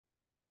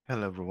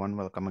Hello everyone,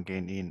 welcome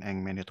again in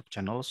Eng-Man YouTube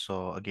channel.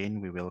 So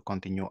again, we will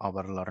continue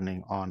our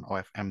learning on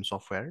OFM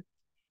software.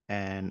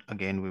 And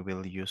again, we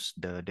will use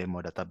the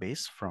demo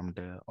database from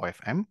the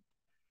OFM.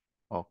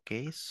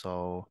 Okay,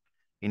 so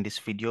in this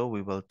video,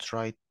 we will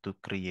try to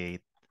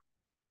create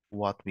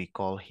what we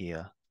call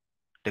here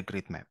the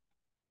grid map.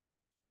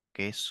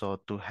 Okay, so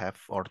to have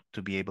or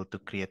to be able to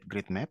create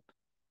grid map,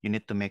 you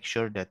need to make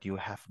sure that you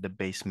have the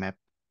base map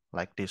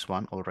like this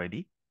one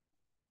already.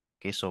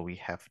 Okay, so we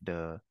have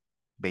the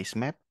base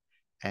map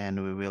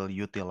and we will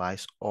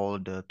utilize all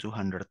the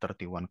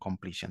 231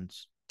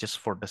 completions just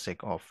for the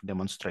sake of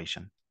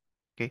demonstration.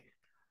 Okay,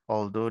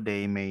 although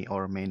they may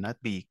or may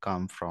not be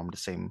come from the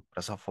same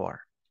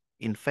reservoir.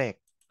 In fact,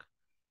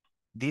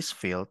 this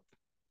field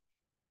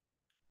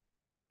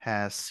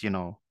has,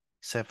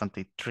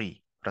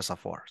 73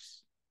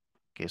 reservoirs.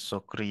 Okay, so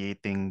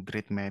creating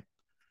grid map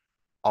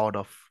out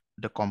of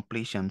the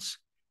completions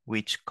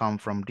which come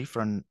from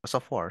different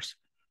reservoirs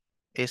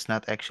is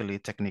not actually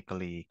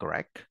technically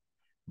correct,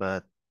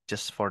 but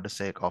just for the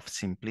sake of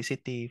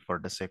simplicity, for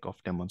the sake of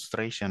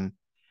demonstration,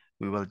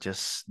 we will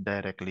just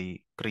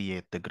directly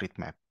create the grid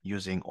map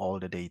using all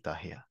the data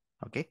here,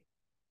 okay?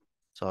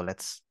 So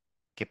let's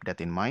keep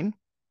that in mind.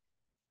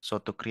 So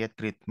to create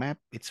grid map,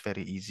 it's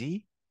very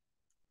easy.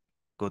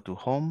 Go to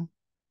home,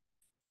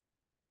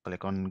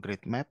 click on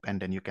grid map,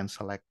 and then you can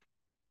select,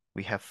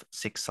 we have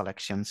 6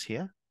 selections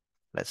here.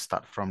 Let's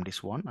start from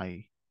this one.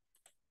 I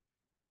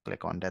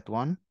click on that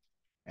one,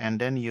 and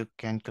then you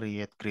can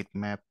create grid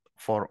map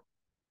for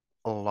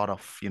a lot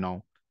of,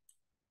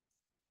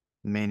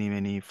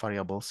 many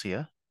variables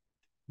here.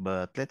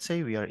 But let's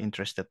say we are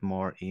interested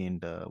more in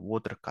the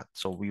water cut.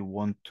 So we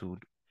want to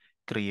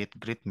create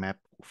grid map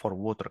for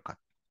water cut.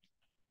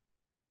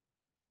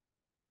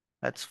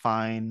 Let's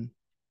find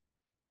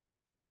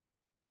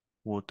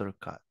water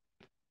cut.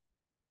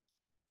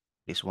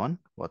 This one,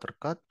 water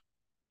cut.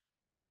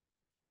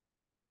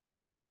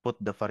 Put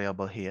the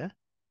variable here.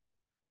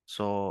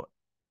 So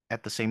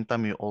at the same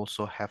time, you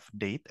also have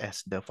date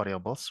as the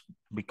variables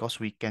because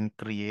we can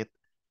create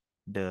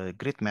the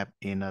grid map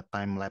in a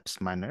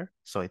time-lapse manner.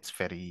 So it's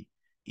very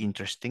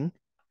interesting.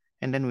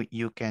 And then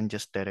you can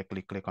just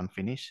directly click on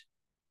finish.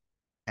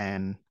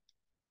 And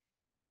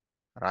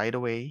right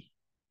away,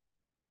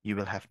 you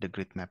will have the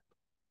grid map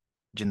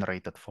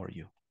generated for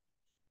you.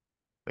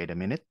 Wait a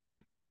minute.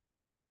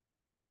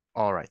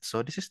 All right,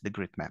 so this is the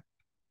grid map.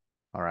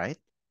 All right.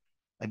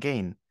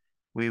 Again,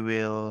 we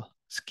will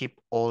skip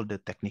all the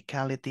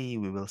technicality.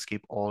 We will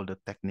skip all the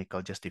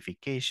technical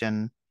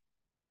justification.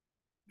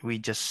 We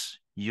just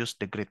use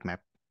the grid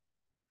map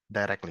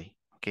directly,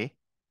 okay?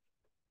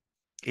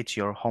 It's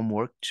your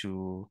homework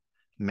to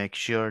make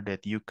sure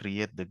that you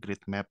create the grid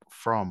map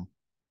from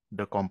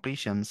the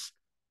completions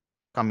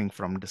coming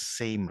from the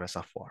same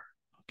reservoir,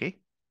 okay?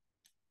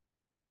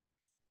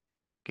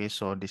 Okay,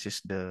 so this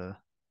is the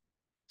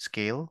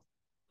scale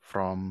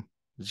from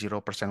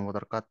 0%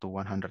 water cut to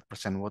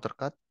 100% water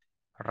cut,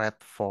 red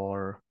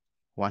for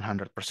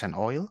 100%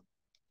 oil,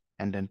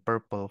 and then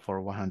purple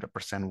for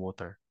 100%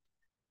 water.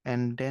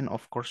 And then,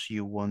 of course,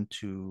 you want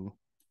to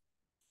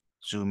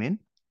zoom in.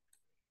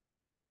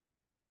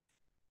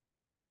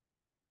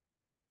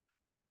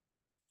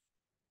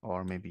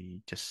 Or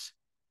maybe just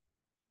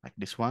like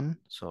this one.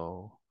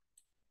 So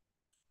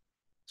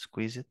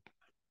squeeze it.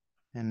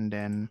 And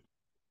then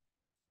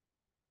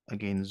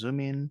again, zoom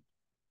in.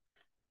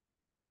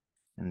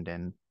 And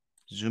then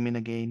zoom in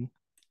again.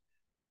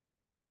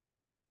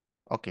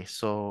 Okay,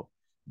 so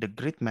the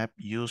grid map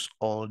use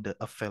all the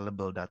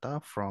available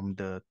data from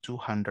the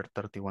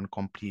 231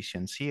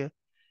 completions here,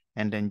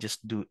 and then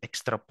just do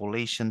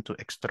extrapolation to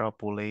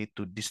extrapolate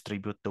to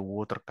distribute the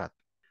water cut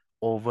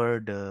over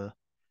the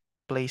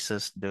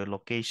places, the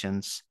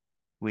locations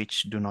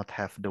which do not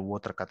have the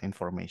water cut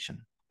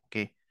information.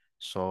 Okay,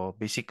 so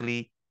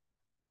basically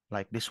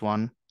like this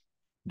one,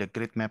 the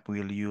grid map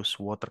will use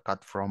water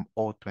cut from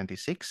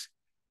O26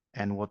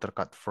 and water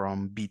cut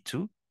from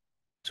B2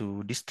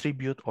 to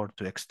distribute or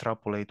to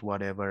extrapolate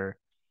whatever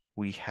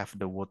we have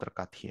the water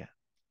cut here.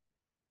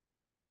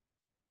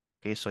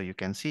 Okay, so you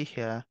can see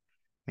here,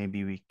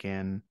 maybe we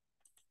can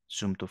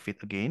zoom to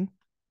fit again.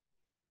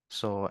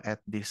 So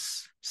at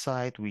this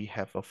site, we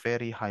have a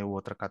very high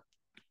water cut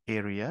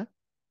area.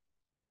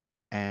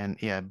 And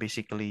yeah,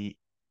 basically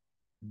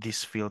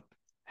this field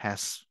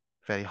has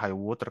very high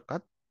water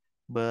cut,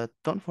 but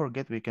don't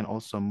forget we can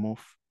also move,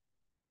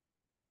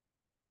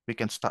 we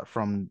can start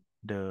from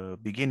the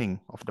beginning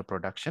of the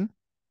production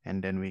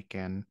and then we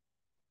can,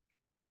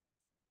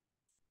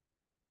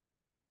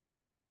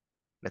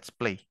 let's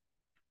play.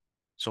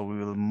 So we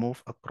will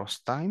move across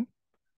time